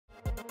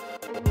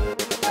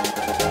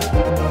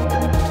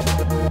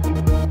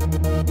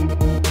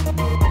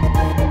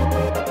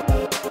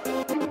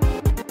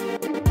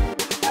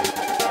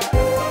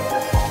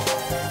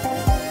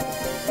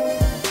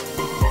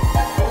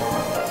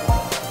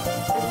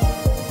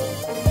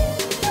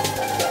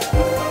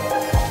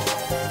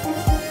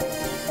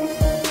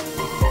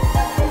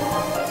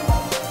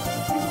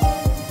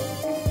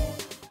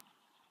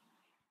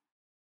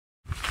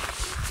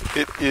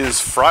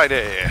is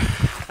Friday,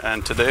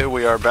 and today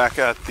we are back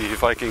at the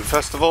Viking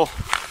Festival,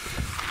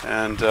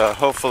 and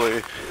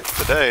hopefully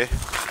today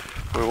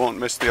we won't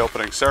miss the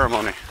opening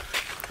ceremony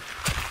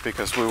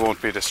because we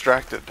won't be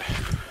distracted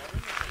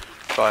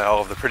by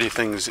all of the pretty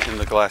things in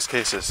the glass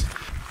cases.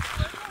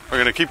 We're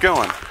going to keep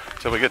going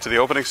till we get to the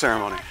opening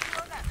ceremony.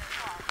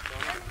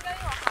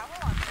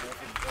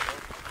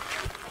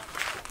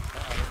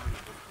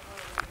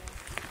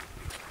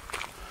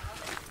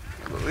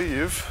 I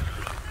believe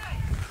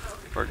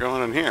we're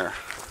going in here.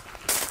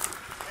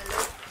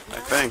 I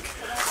think.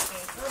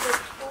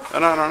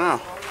 And I don't know.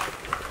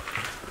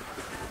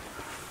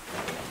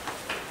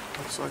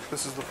 Looks like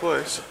this is the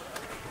place.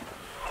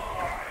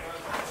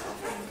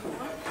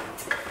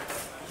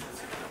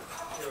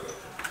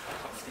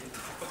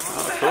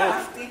 Oh, cool.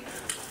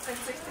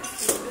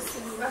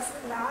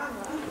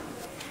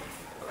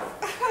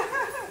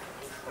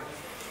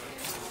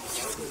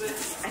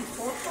 Ein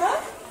Foto?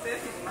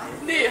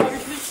 Nee, habe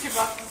ich nicht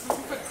gemacht.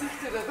 Ich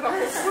verzichte darauf.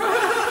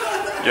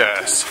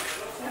 Yes.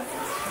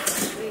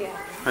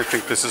 I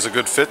think this is a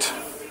good fit.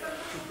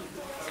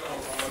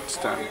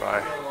 Stand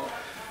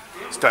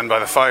by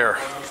the fire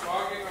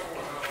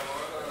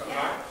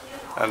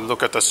and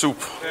look at the soup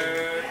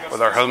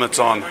with our helmets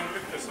on.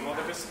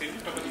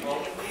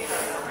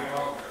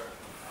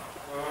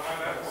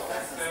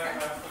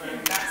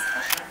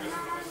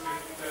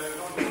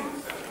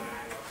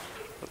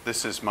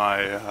 This is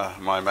my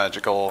my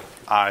magical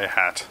eye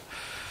hat.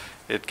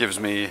 It gives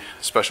me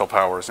special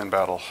powers in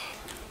battle.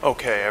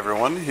 Okay,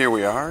 everyone, here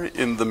we are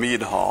in the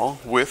mead hall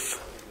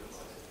with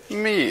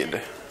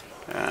mead,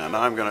 and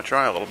I'm going to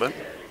try a little bit.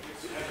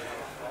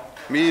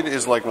 Mead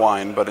is like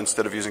wine, but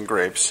instead of using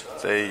grapes,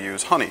 they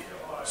use honey.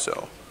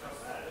 So,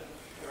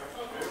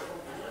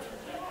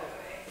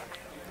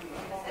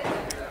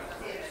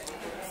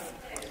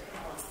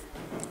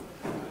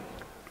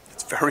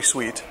 it's very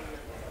sweet.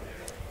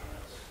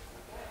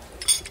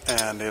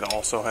 And it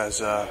also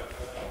has a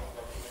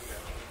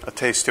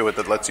taste to it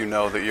that lets you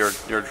know that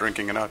you're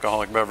drinking an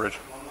alcoholic beverage.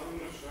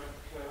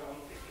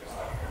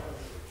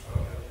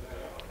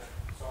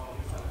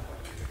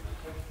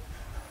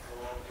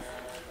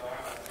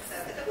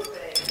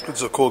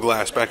 It's a cool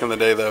glass. Back in the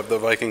day, the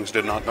Vikings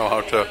did not know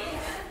how to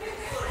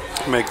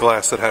make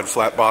glass that had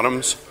flat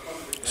bottoms,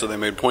 so they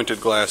made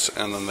pointed glass,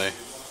 and then they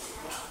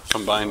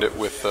combined it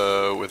with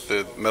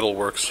the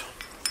metalworks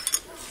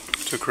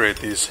to create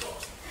these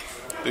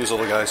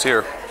little guys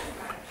here.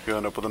 You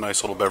end up with a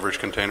nice little beverage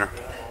container.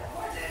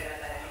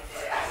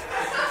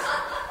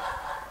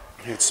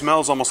 It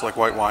smells almost like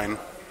white wine.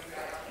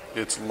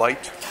 It's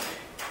light.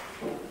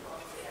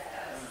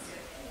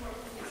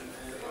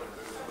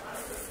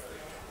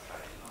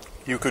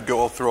 You could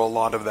go through a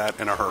lot of that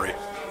in a hurry.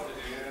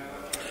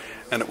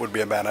 And it would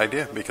be a bad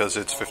idea because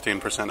it's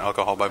 15%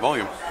 alcohol by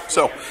volume.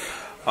 So,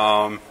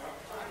 I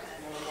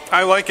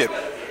like it.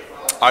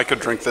 I could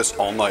drink this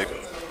all night.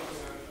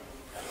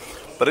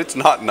 But it's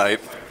not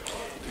night,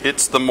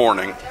 it's the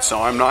morning,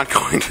 so I'm not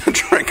going to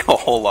drink a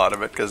whole lot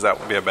of it because that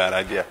would be a bad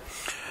idea.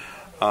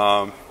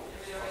 But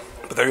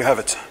there you have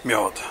it,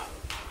 Mjød.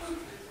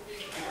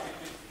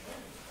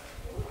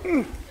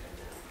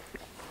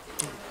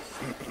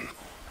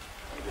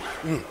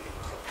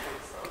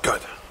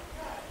 Good.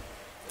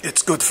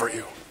 It's good for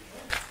you.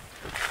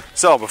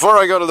 So, before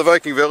I go to the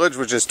Viking village,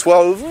 which is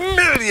 12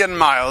 million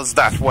miles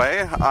that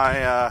way,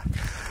 I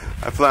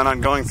plan on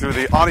going through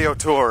the audio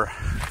tour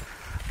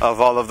of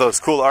all of those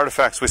cool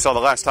artifacts we saw the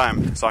last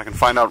time, so I can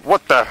find out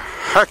what the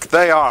heck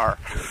they are.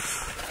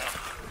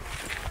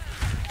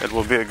 It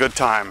will be a good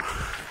time.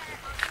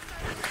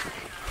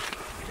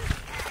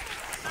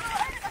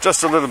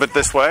 Just a little bit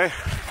this way.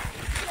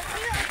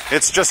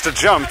 It's just a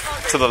jump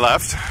to the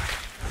left,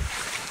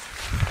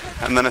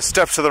 and then a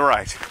step to the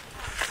right.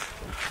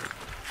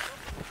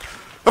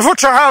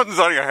 Put your hands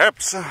on your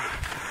hips.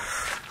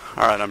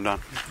 Alright, I'm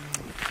done.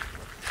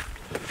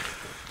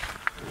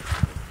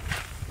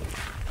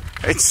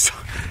 It's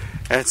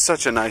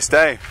such a nice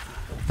day.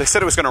 They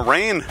said it was going to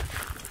rain.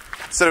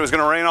 Said it was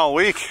going to rain all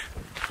week.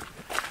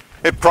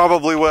 It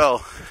probably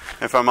will,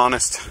 if I'm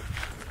honest.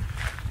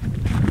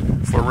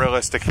 If we're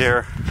realistic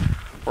here,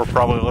 we're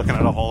probably looking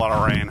at a whole lot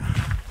of rain.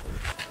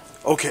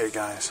 Okay,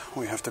 guys,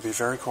 we have to be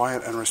very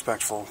quiet and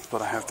respectful,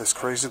 but I have this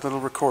crazy little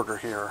recorder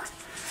here,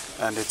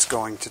 and it's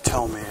going to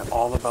tell me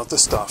all about the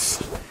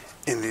stuff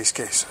in these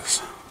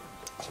cases.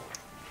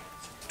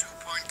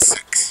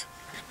 2.6.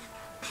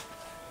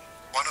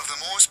 One of the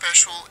more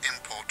special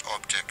import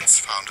objects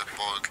found at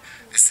Borg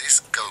is this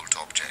gold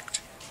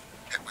object.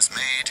 It was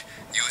made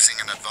using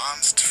an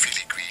advanced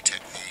filigree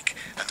technique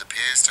and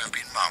appears to have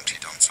been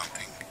mounted on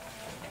something.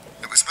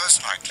 It was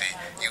most likely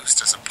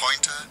used as a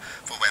pointer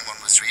for when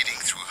one was reading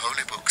through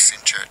holy books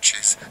in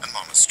churches and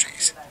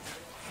monasteries.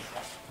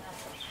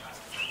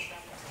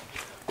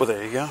 Well,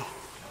 there you go.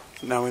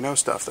 Now we know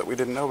stuff that we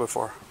didn't know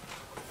before.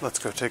 Let's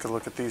go take a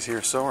look at these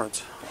here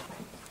swords.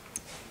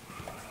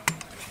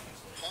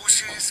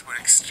 Horses were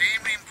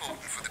extremely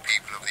important for the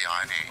people of the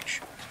Iron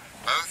Age,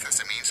 both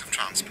as a means of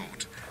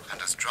transport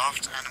and as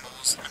draft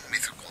animals and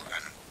mythical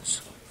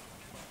animals.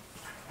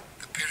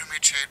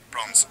 huge-shaped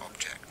bronze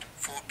object,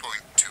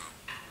 4.2,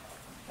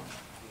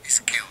 is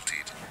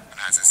gilded and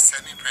has a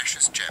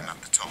semi-precious gem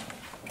at the top.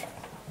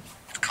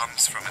 It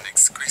comes from an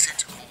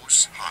exquisite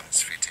horse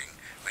harness fitting,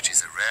 which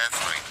is a rare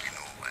find in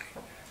Norway.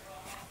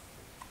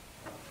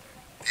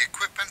 The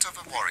equipment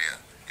of a warrior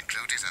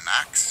included an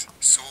axe,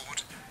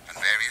 sword, and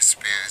various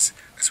spears,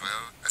 as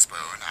well as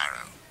bow and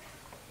arrow.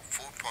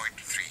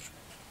 4.3.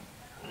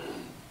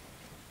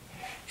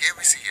 Here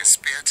we see a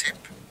spear tip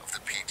of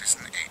the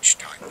Peterson H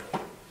type.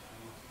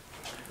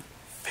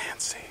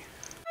 Fancy.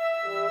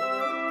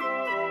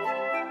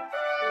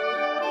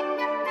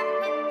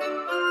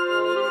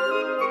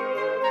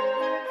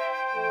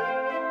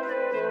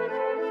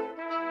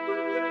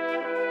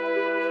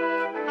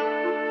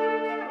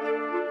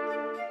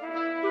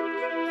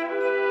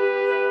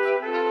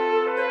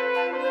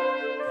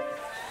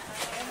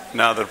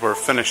 Now that we're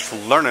finished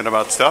learning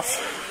about stuff,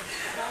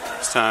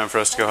 it's time for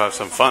us to go have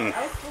some fun.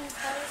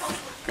 I'm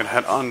gonna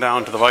head on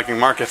down to the Viking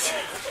market,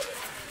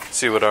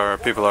 see what our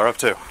people are up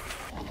to.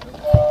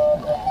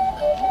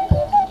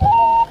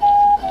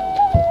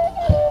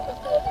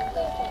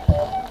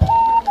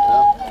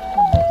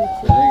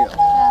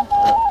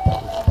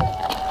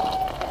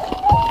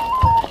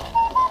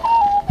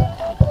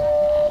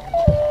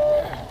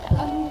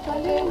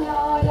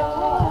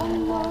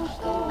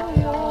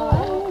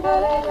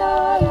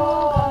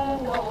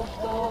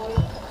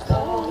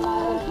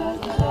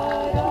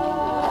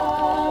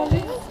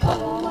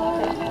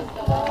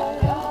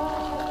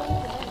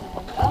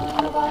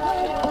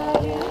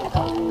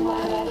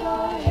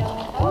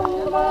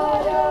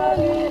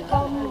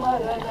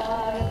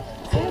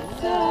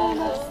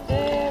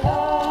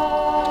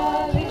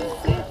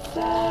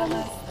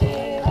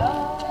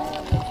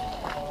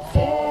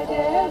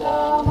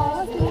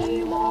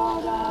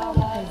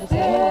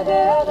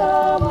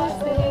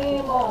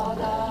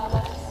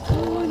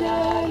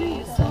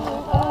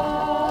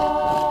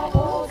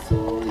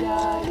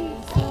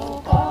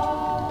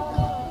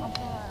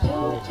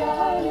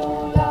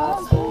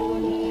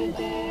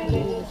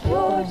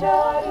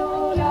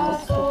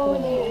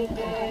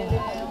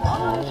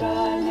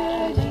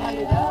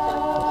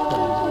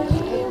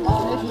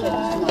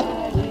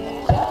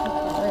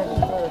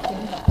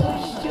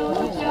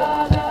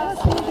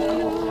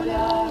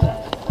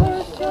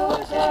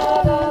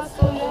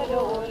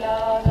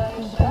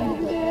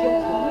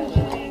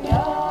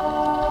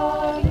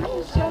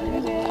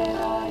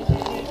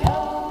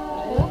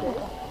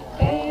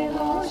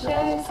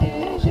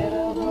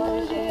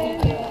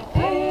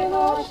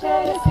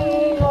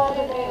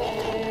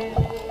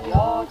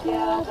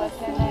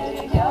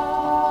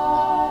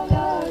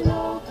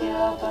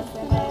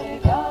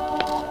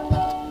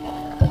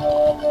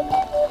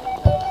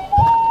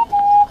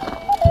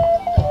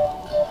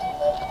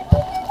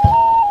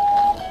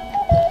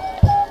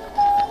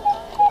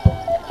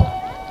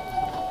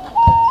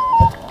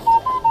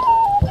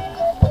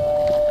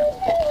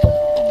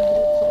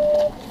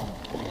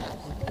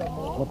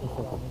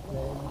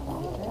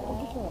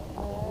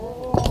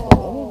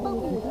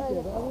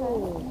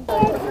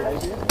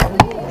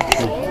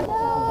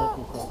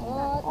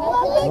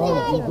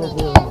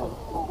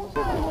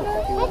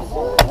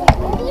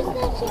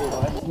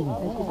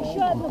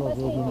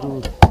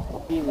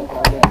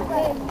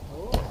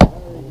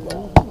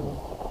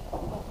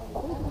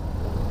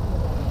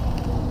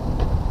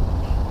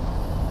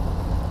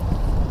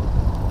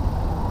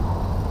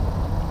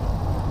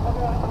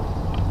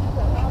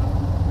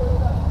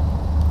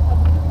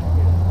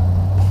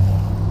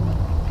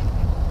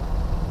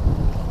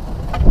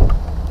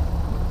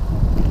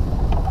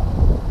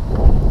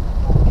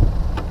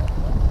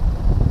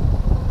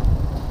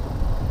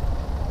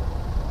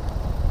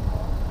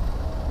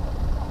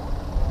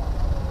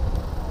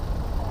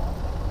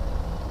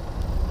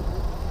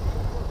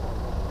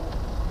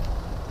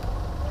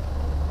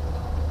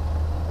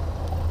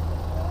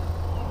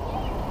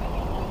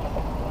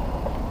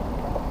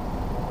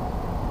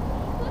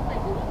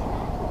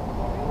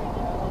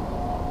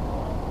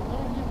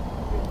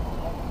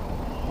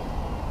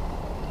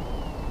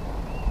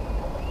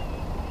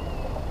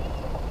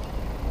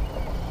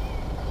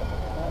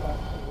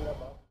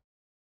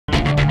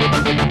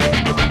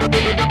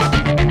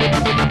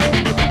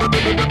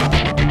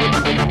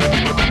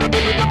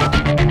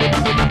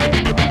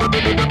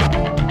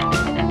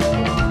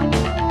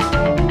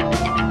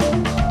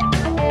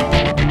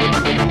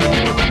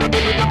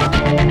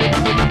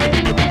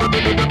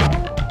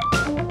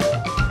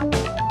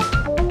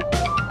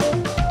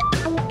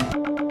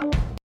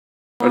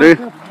 Ready?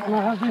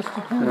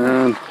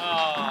 And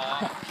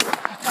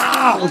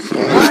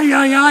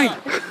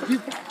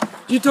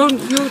You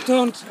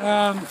don't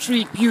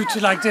treat beauty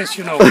like this,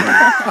 you know.